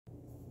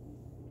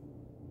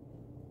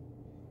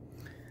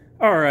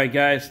Alright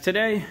guys,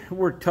 today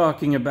we're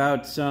talking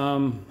about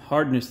some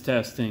hardness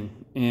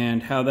testing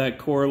and how that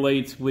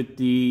correlates with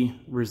the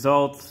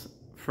results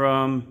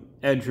from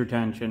edge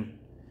retention.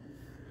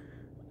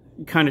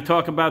 Kind of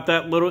talk about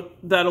that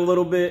a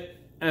little bit,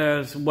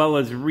 as well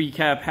as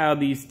recap how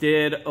these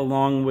did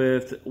along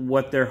with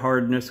what their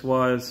hardness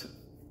was,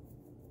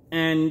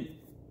 and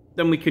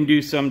then we can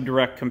do some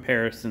direct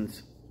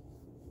comparisons.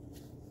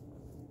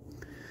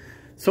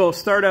 So I'll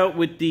start out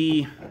with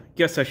the,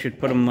 guess I should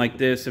put them like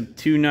this, of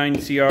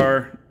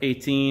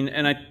 29CR18,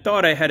 and I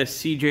thought I had a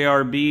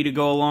CJRB to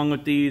go along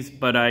with these,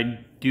 but I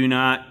do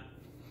not.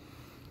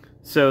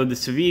 So the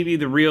Civivi,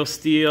 the Real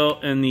Steel,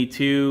 and the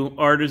two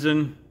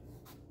Artisan.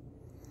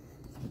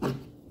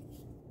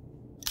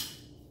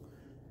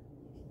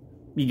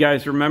 You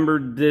guys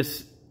remember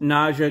this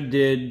Naja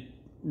did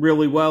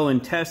really well in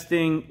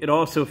testing. It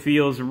also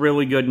feels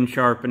really good in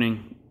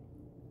sharpening.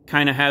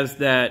 Kind of has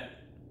that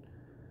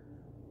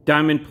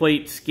diamond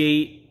plate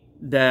skate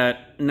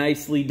that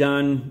nicely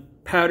done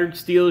powdered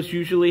steels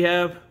usually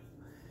have.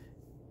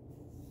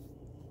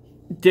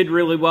 Did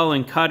really well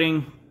in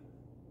cutting.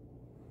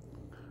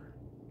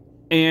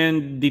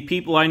 And the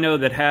people I know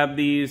that have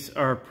these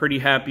are pretty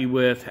happy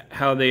with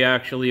how they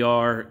actually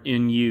are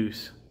in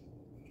use.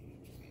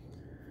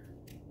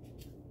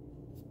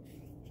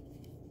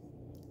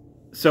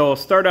 So I'll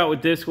start out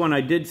with this one.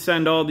 I did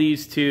send all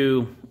these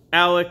to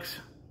Alex.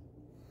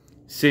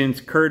 Since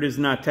Kurt is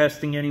not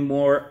testing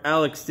anymore,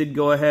 Alex did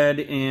go ahead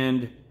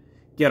and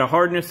get a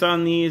hardness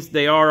on these.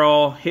 They are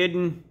all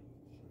hidden.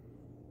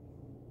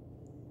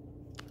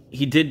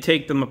 He did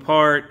take them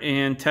apart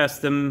and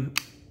test them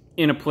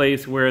in a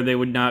place where they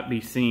would not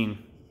be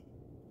seen.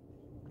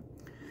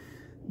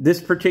 This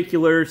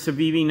particular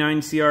Civivi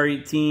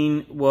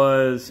 9CR18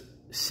 was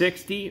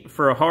 60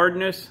 for a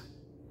hardness,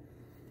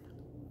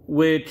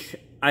 which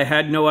I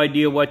had no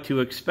idea what to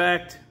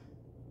expect.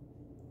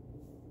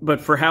 But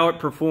for how it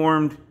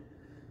performed,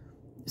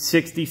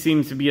 60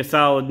 seems to be a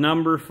solid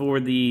number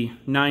for the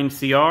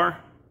 9CR.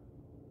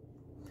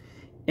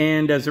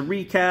 And as a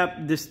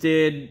recap, this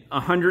did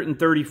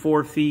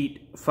 134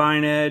 feet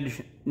fine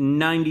edge,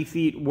 90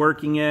 feet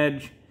working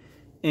edge,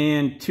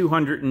 and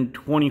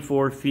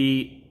 224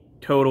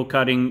 feet total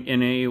cutting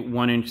in a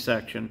 1-inch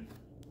section.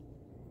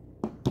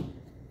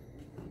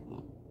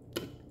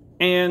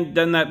 And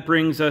then that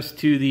brings us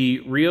to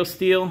the Real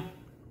Steel.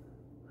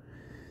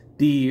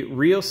 The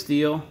Real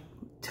Steel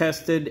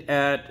tested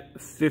at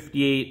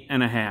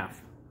 58.5.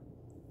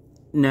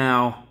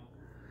 Now,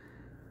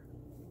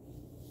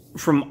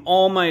 from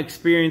all my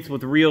experience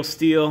with Real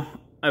Steel,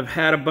 I've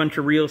had a bunch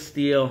of Real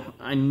Steel.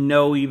 I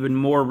know even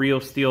more Real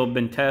Steel have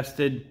been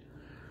tested.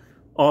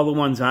 All the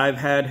ones I've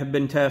had have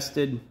been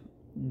tested.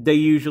 They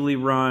usually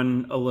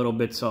run a little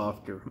bit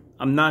softer.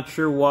 I'm not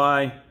sure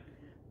why.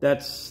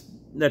 That's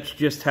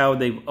just how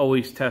they've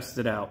always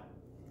tested out.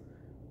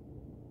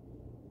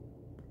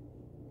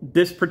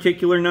 This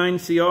particular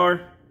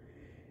 9CR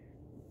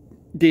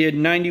did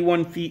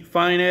 91 feet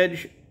fine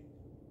edge,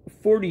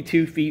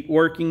 42 feet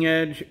working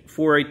edge,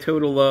 for a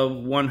total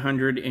of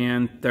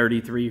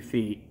 133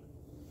 feet.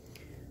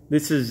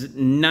 This is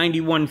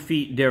 91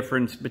 feet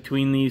difference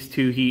between these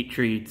two heat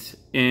treats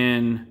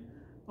in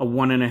a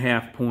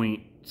 1.5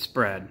 point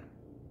spread.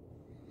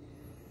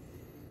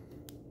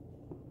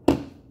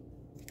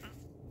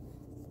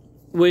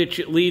 Which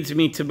leads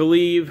me to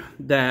believe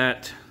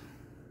that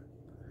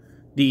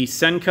the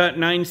Sencut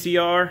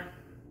 9CR,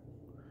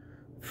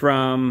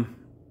 from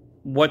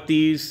what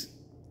these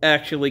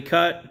actually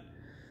cut,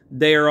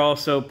 they are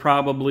also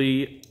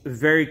probably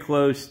very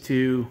close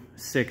to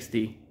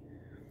 60.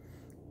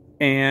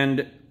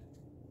 And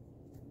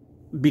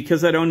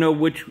because I don't know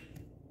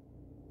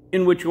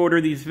in which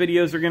order these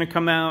videos are going to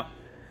come out,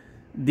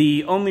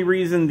 the only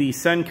reason the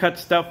Sencut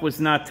stuff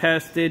was not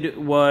tested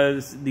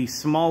was the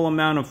small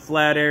amount of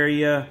flat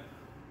area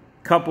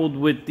coupled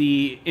with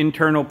the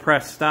internal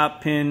press stop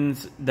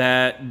pins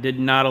that did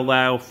not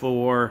allow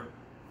for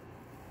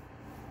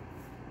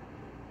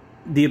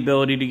the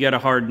ability to get a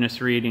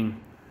hardness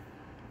reading.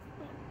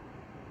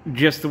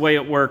 Just the way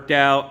it worked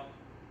out,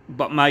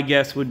 but my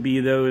guess would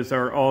be those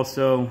are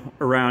also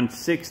around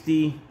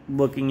 60,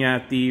 looking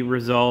at the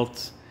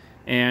results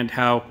and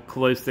how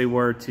close they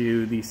were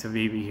to the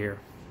Civivi here.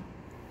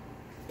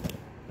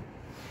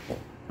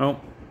 Oh,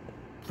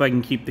 if I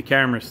can keep the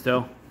camera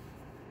still.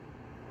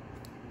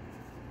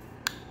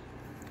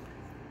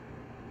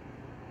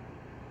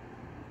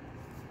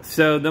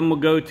 So then we'll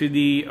go to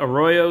the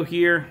Arroyo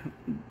here.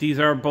 These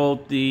are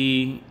both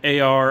the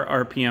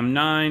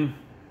AR-RPM9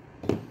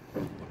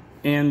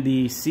 and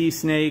the Sea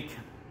Snake,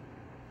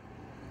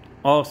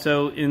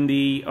 also in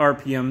the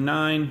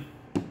RPM9.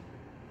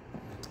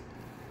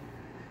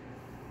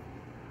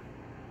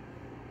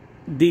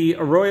 The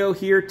Arroyo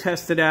here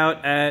tested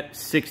out at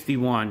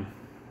 61.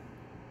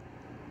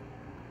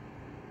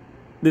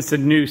 This is a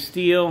new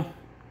steel.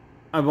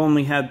 I've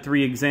only had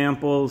 3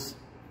 examples.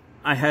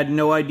 I had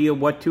no idea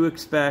what to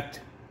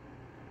expect.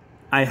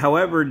 I,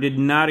 however, did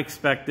not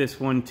expect this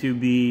one to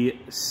be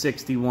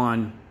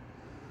 61.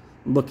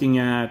 Looking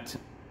at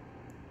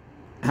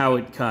how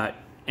it cut.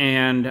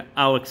 And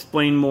I'll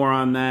explain more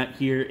on that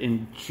here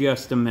in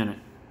just a minute.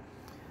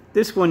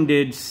 This one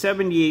did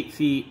 78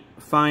 feet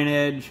fine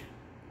edge,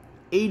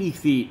 80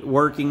 feet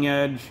working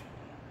edge,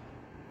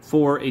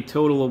 for a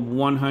total of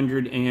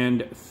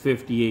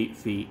 158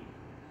 feet.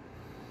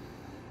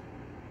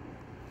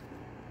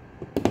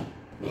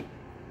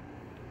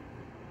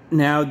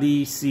 Now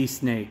the Sea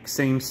Snake,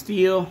 same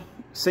steel,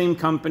 same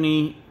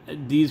company.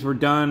 These were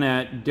done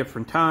at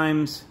different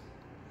times.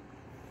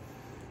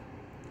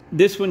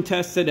 This one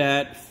tested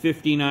at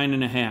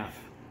 59.5.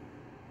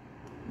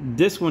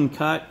 This one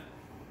cut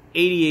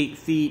 88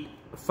 feet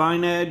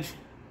fine edge,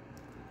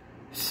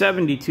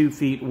 72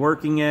 feet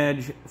working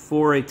edge,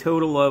 for a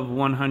total of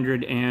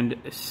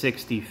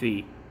 160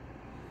 feet.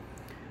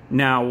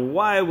 Now,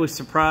 why I was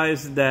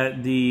surprised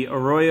that the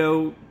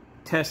Arroyo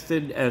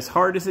tested as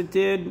hard as it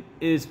did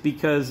is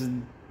because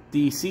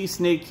the Sea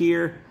Snake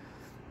here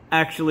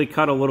actually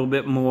cut a little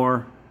bit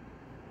more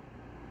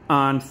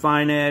on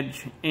fine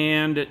edge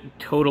and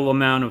total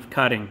amount of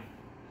cutting.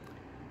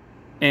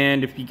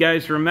 And if you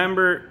guys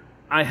remember,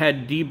 I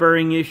had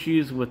deburring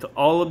issues with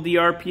all of the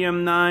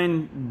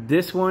RPM9.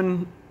 This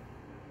one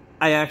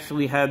I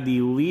actually had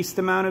the least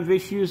amount of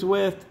issues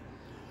with,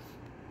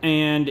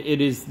 and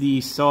it is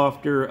the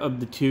softer of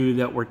the two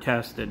that were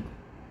tested.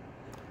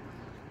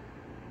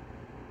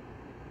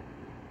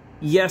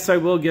 Yes, I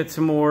will get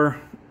some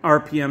more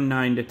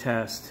RPM9 to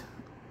test.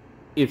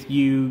 If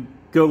you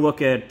go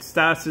look at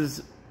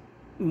Stas's,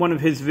 one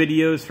of his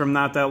videos from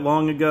not that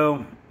long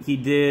ago, he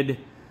did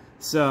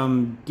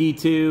some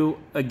D2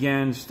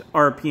 against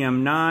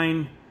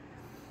RPM9,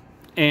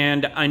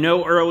 and I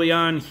know early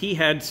on he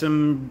had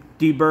some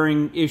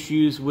deburring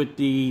issues with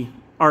the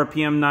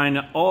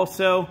RPM9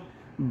 also,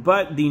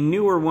 but the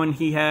newer one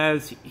he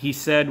has, he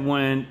said,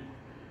 went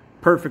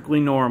perfectly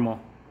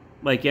normal,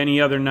 like any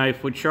other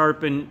knife would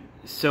sharpen.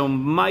 So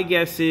my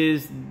guess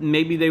is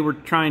maybe they were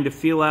trying to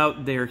feel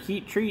out their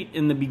heat treat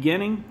in the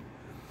beginning,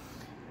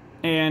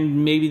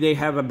 and maybe they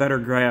have a better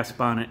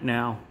grasp on it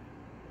now.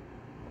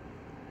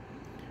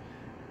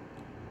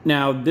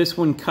 Now, this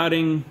one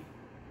cutting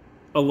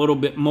a little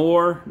bit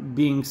more,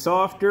 being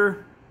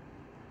softer,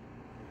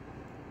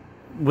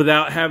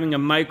 without having a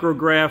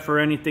micrograph or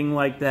anything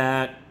like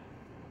that.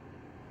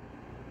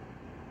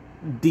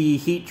 The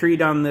heat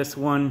treat on this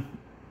one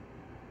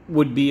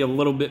would be a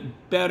little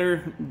bit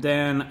better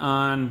than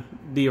on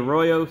the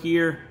Arroyo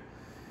here,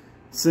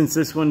 since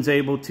this one's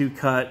able to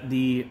cut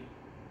a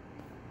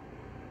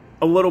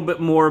little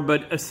bit more,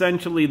 but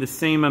essentially the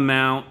same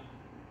amount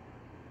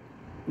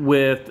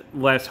with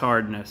less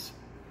hardness.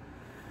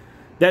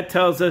 That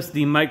tells us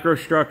the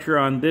microstructure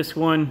on this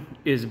one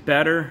is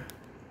better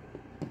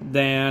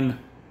than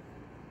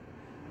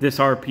this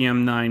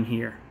RPM9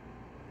 here.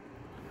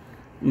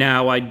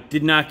 Now, I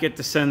did not get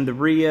to send the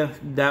RIA.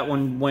 That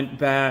one went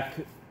back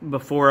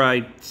before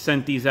I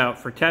sent these out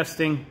for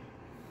testing.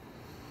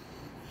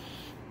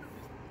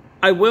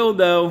 I will,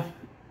 though,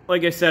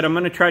 like I said, I'm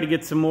going to try to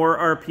get some more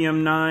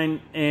RPM9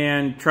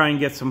 and try and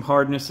get some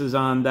hardnesses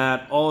on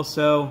that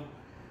also,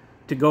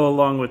 to go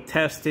along with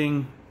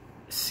testing,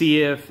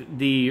 see if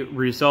the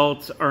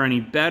results are any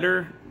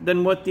better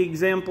than what the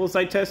examples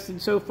I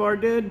tested so far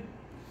did,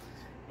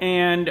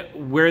 and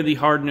where the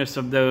hardness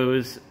of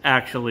those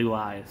actually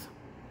lies.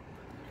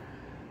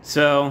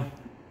 So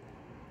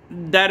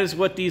that is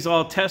what these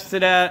all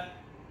tested at.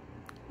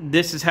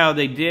 This is how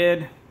they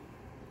did.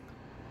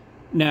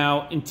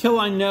 Now, until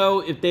I know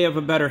if they have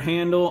a better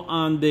handle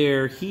on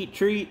their heat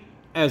treat,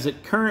 as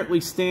it currently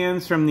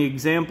stands from the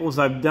examples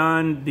I've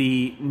done,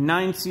 the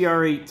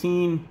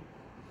 9CR18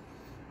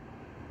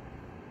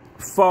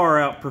 far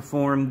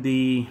outperformed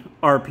the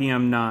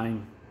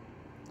RPM9.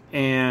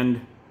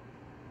 And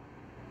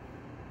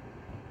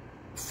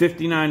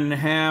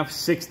 59.5,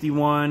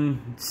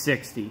 61,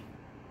 60.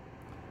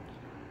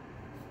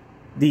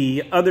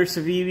 The other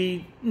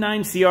Civivi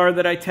 9CR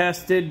that I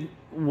tested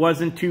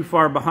wasn't too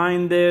far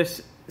behind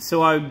this,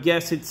 so I would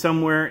guess it's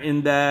somewhere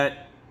in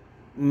that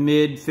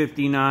mid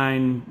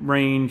 59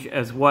 range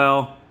as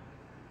well.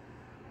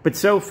 But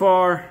so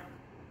far,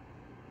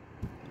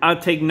 I'll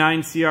take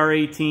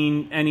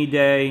 9CR18 any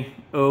day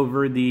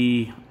over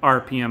the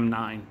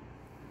RPM9.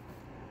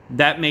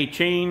 That may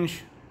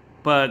change,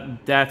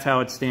 but that's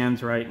how it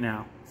stands right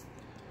now.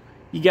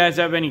 You guys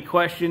have any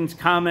questions,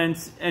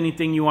 comments,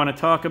 anything you want to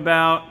talk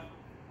about?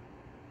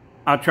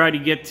 I'll try to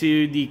get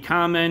to the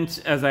comments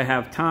as I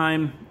have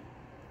time.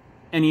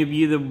 Any of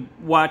you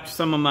that watch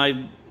some of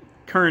my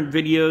current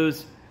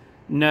videos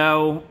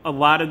know a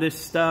lot of this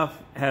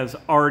stuff has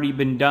already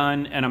been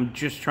done, and I'm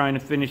just trying to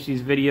finish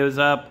these videos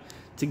up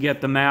to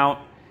get them out,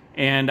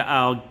 and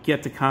I'll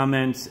get to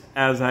comments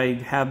as I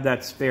have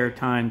that spare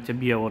time to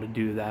be able to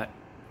do that.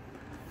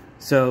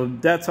 So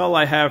that's all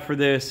I have for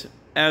this.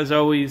 As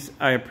always,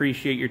 I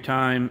appreciate your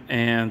time,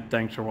 and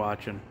thanks for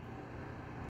watching.